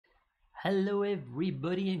Hello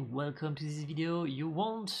everybody and welcome to this video. You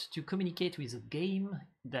want to communicate with a game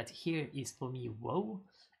that here is for me WoW,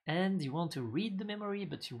 and you want to read the memory,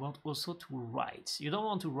 but you want also to write. You don't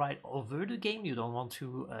want to write over the game, you don't want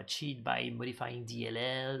to cheat by modifying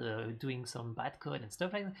DLL, doing some bad code and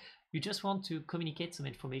stuff like that. You just want to communicate some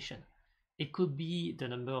information. It could be the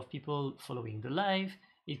number of people following the live,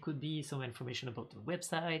 it could be some information about the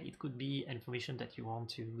website, it could be information that you want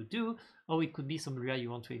to do, or it could be some LUA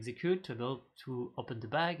you want to execute to be able to open the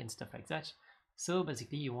bag and stuff like that. So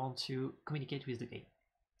basically you want to communicate with the game,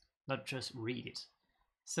 not just read it.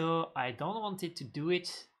 So I don't want it to do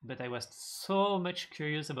it, but I was so much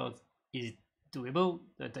curious about is it doable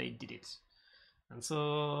that I did it. And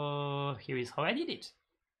so here is how I did it.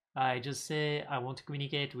 I just say I want to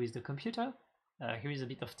communicate with the computer. Here is a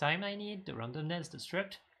bit of time I need, the randomness, the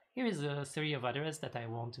struct. Here is a series of address that I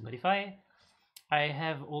want to modify. I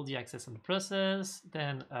have all the access on the process.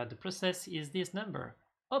 Then the process is this number.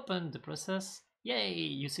 Open the process. Yay,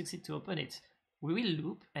 you succeed to open it. We will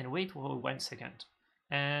loop and wait for 1 second.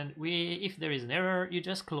 And if there is an error, you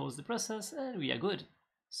just close the process and we are good.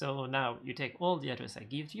 So now you take all the address I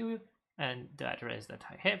give you and the address that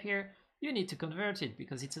I have here. You need to convert it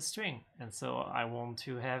because it's a string, and so I want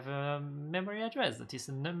to have a memory address that is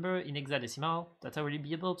a number in hexadecimal that I will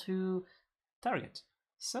be able to target.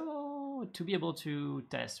 So to be able to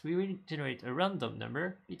test, we will generate a random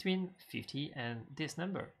number between 50 and this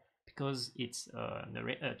number because it's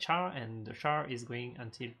a char and the char is going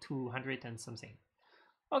until 200 and something.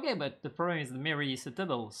 Okay, but the problem is the memory is a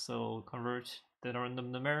double, so convert the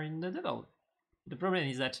random number in the double. The problem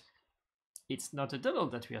is that it's not a double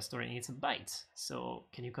that we are storing, it's a byte. So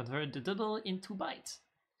can you convert the double into byte?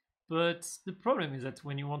 But the problem is that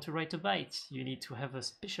when you want to write a byte, you need to have a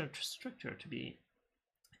special structure to be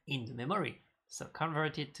in the memory. So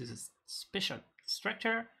convert it to the special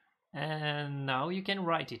structure, and now you can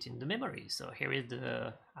write it in the memory. So here is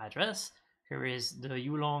the address. Here is the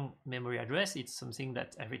ulong memory address. It's something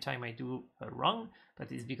that every time I do wrong,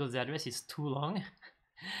 but it's because the address is too long.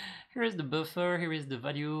 Here is the buffer, here is the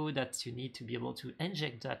value that you need to be able to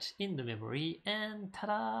inject that in the memory, and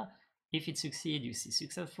ta-da! If it succeeds, you see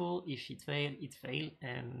successful, if it fails, it failed,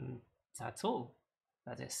 and that's all.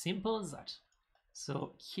 That's as simple as that.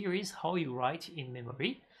 So here is how you write in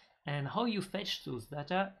memory, and how you fetch those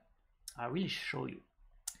data, I will show you.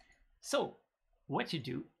 So, what you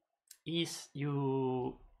do is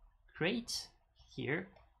you create here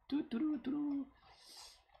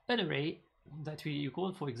an array that you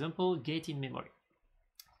call, for example, get in memory.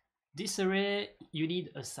 This array, you need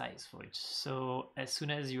a size for it. So as soon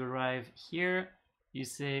as you arrive here, you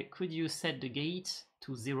say, could you set the gate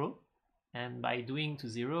to 0? And by doing to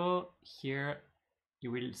 0, here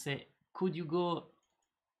you will say, could you go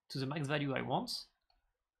to the max value I want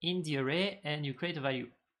in the array, and you create a value.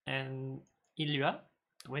 And in LUA,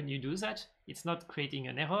 when you do that, it's not creating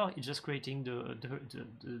an error, it's just creating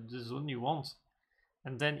the zone you want.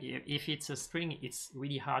 And then if it's a string, it's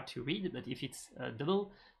really hard to read, but if it's a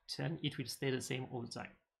double, then it will stay the same all the time.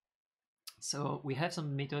 So we have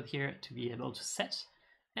some method here to be able to set,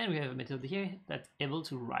 and we have a method here that's able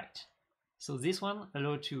to write. So this one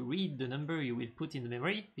allows to read the number you will put in the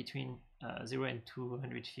memory between 0 and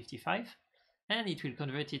 255, and it will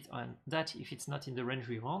convert it on that if it's not in the range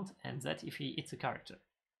we want, and that if it's a character.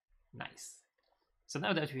 Nice. So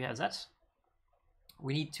now that we have that,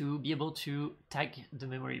 we need to be able to tag the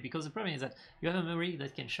memory, because the problem is that you have a memory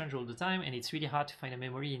that can change all the time, and it's really hard to find a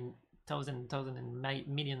memory in thousand and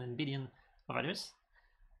million and billion of address.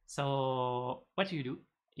 So what you do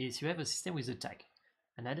is you have a system with a tag,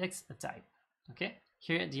 an index, a type. Okay,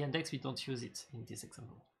 here the index, we don't use it in this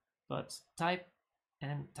example, but type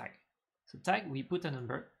and tag. So tag, we put a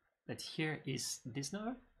number that here is this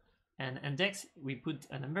number, and index, we put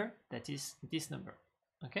a number that is this number.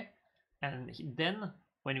 Okay. And then,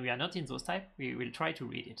 when we are not in those types, we will try to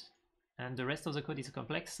read it. And the rest of the code is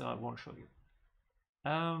complex, so I won't show you.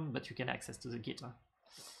 But you can access to the Git.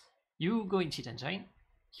 You go in Cheat Engine.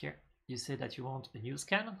 Here, you say that you want a new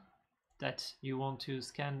scan, that you want to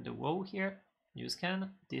scan the WoW here. New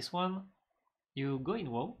scan, this one. You go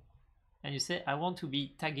in WoW, and you say, I want to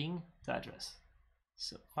be tagging the address.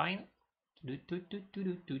 So, fine.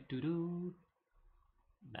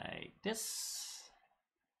 Like this.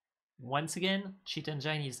 Once again, Cheat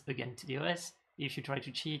Engine is again TDOS. If you try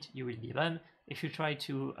to cheat, you will be banned. If you try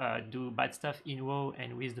to do bad stuff in WoW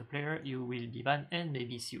and with the player, you will be banned and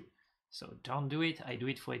maybe sue. So don't do it. I do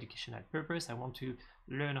it for educational purpose. I want to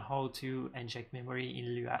learn how to inject memory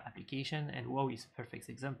in LUA application, and WoW is a perfect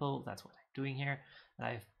example. That's what I'm doing here. And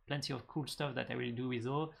I have plenty of cool stuff that I will do with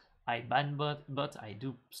WoW, I ban bot, I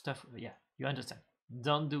do stuff. Yeah, you understand.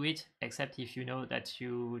 Don't do it, except if you know that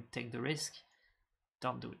you take the risk.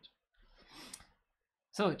 Don't do it.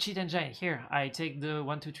 So cheat engine here, I take the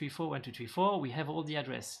 1234, 1234. We have all the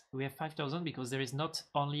address. We have 5000 because there is not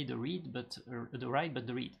only the read, but the write, but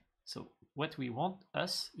the read. So what we want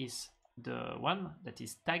us is the one that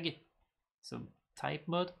is tag, so type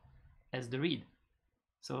mode as the read.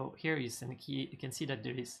 So here is an key. You can see that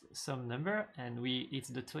there is some number, and it's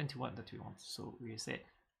the 21 that we want. So we say,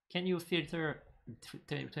 can you filter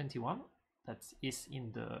 21? That is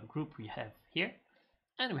in the group we have here.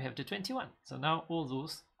 And we have the 21. So now all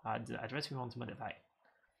those are the address we want to modify.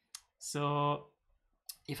 So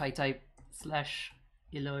if I type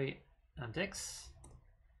 /LUA index,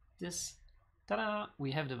 this, ta-da,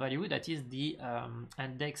 we have the value that is the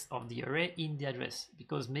index of the array in the address,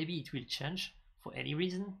 because maybe it will change for any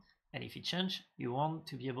reason. And if it changes, you want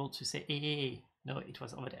to be able to say, hey, no, it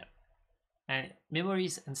was over there. And memory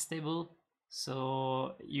is unstable,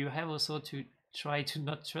 so you have also to try to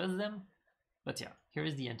not trust them. But yeah, here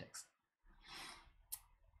is the index.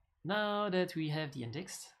 Now that we have the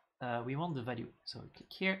index, we want the value. So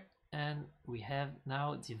click here, and we have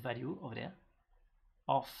now the value over there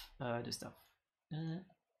of the stuff.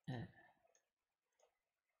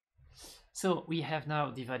 So we have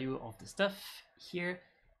now the value of the stuff here,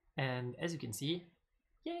 and as you can see,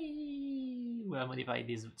 yay, we are modifying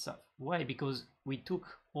this stuff. Why? Because we took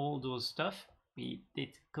all those stuff, we did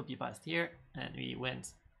copy paste here, and we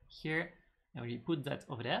went here, and we put that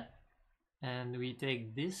over there, and we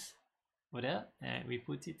take this over there and we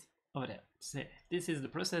put it over there. So this is the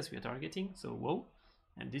process we are targeting, so whoa,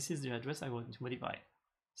 and this is the address I want to modify.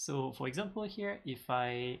 So for example here, if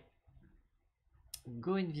I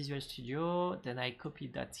go in Visual Studio, then I copy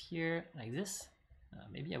that here like this,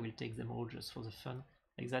 maybe I will take them all just for the fun,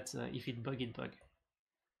 like that. If it bug, it bug.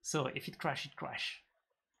 So if it crash, it crash,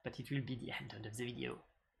 but it will be the end of the video.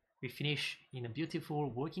 We finish in a beautiful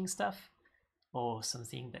working stuff, or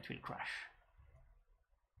something that will crash.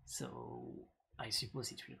 So I suppose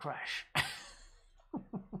it will crash.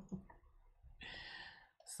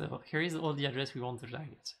 So here is all the address we want to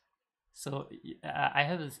target. So I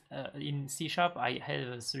have in C# I have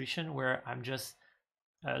a solution where I'm just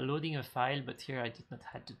loading a file, but here I did not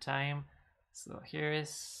have the time. So here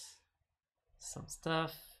is some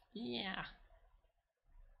stuff. Yeah.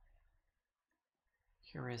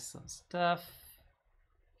 Here is some stuff.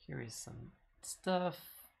 Here is some stuff.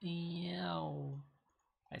 Yeah.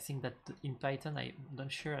 I think that in Python, I'm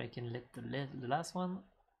not sure I can let the last one.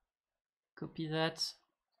 Copy that.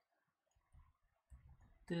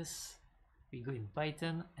 This. We go in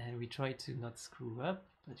Python and we try to not screw up,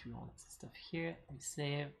 but we want stuff here. We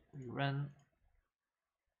save, we run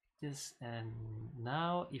this, and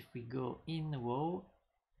now if we go in WoW,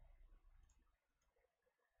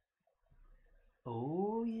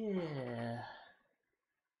 oh yeah.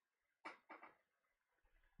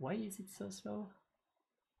 Why is it so slow?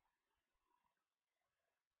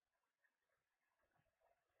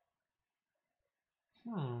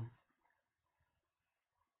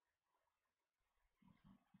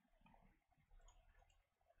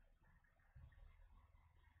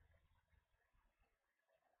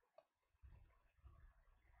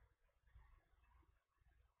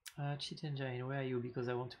 Cheat engine, where are you? Because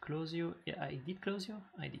I want to close you. Yeah, I did close you.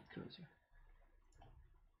 I did close you.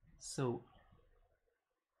 So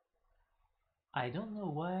I don't know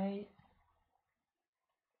why.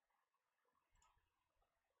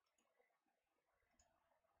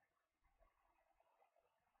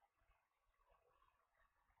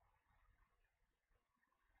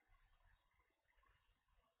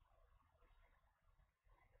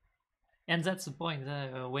 And that's the point,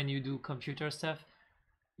 when you do computer stuff,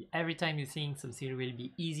 every time you think something will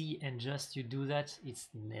be easy and just you do that, it's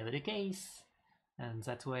never the case. And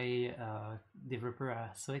that's why developers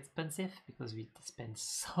are so expensive, because we spend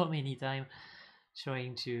so many time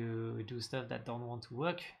trying to do stuff that don't want to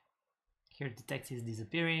work. Here the text is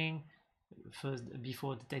disappearing. First,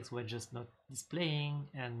 before the text was just not displaying,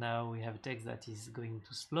 and now we have a text that is going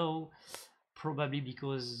too slow. Probably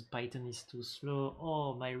because Python is too slow,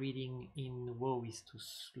 or my reading in WoW is too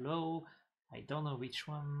slow. I don't know which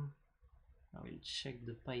one. I will check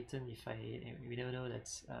the Python if we don't know that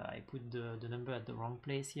I put the number at the wrong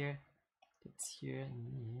place here. That's here.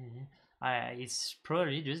 It's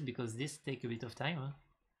probably just because this take a bit of time. Huh?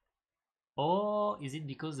 Or is it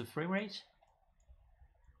because the frame rate?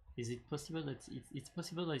 Is it possible that it's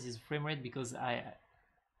possible that it's frame rate because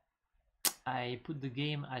I put the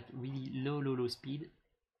game at really low speed.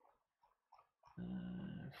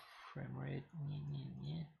 Frame rate.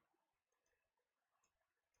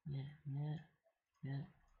 Yeah.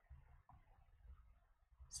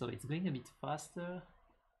 So it's going a bit faster.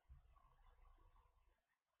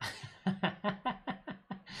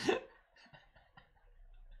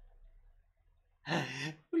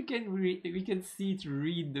 we can see it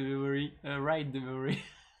read the memory, write the memory.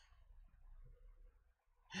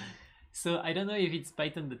 So I don't know if it's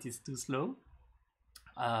Python that is too slow.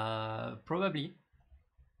 Probably.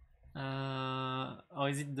 Or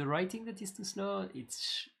is it the writing that is too slow? It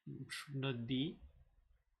should not be.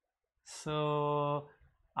 So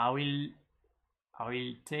I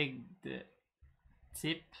will take the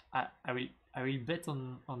tip. I will bet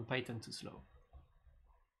on Python too slow.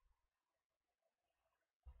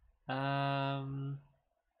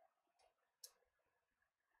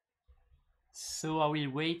 So I will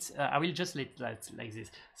wait. I will just let that like this.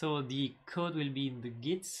 So the code will be in the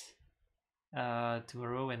Git.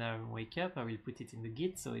 Tomorrow when I wake up, I will put it in the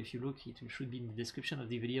Git. So if you look, it should be in the description of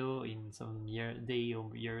the video in some day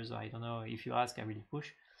or years. Or I don't know. If you ask, I will push,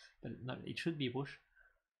 but no, it should be push.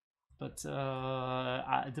 But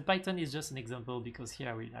the Python is just an example because here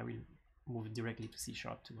I will move directly to C#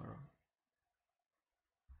 tomorrow.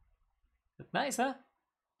 But nice, huh?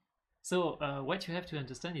 So what you have to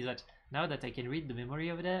understand is that now that I can read the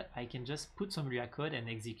memory over there, I can just put some Lua code and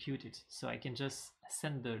execute it. So I can just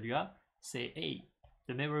send the Lua, say, hey,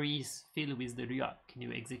 the memory is filled with the Lua. Can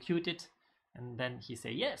you execute it? And then he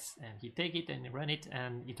say yes, and he take it and run it,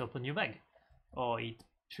 and it open your bag, or it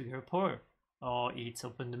trigger power, or it's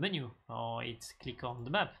open the menu, or it click on the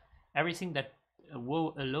map. Everything that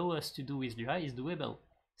will allow us to do with Lua is doable.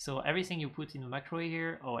 So everything you put in a macro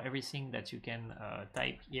here, or everything that you can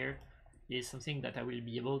type here, is something that I will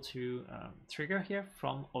be able to trigger here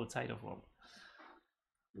from outside of world.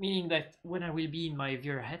 Meaning that when I will be in my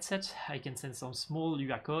VR headset, I can send some small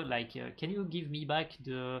Lua code like, can you give me back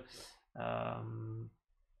the,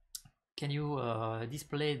 can you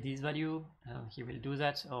display this value? He will do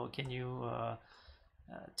that. Or can you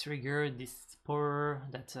trigger this power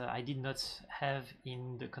that I did not have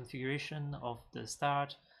in the configuration of the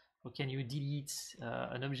start? Or can you delete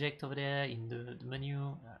an object over there in the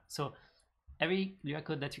menu? So every Lua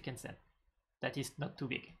code that you can send that is not too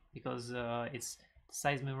big, because it's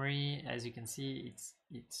size memory, as you can see,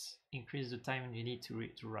 it increases the time you need to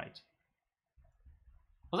write.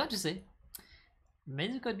 All that to say, may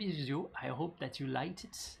the code be with you. I hope that you liked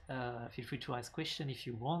it. Feel free to ask questions if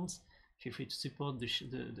you want. Feel free to support the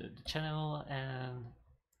channel and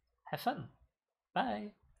have fun.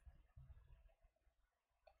 Bye.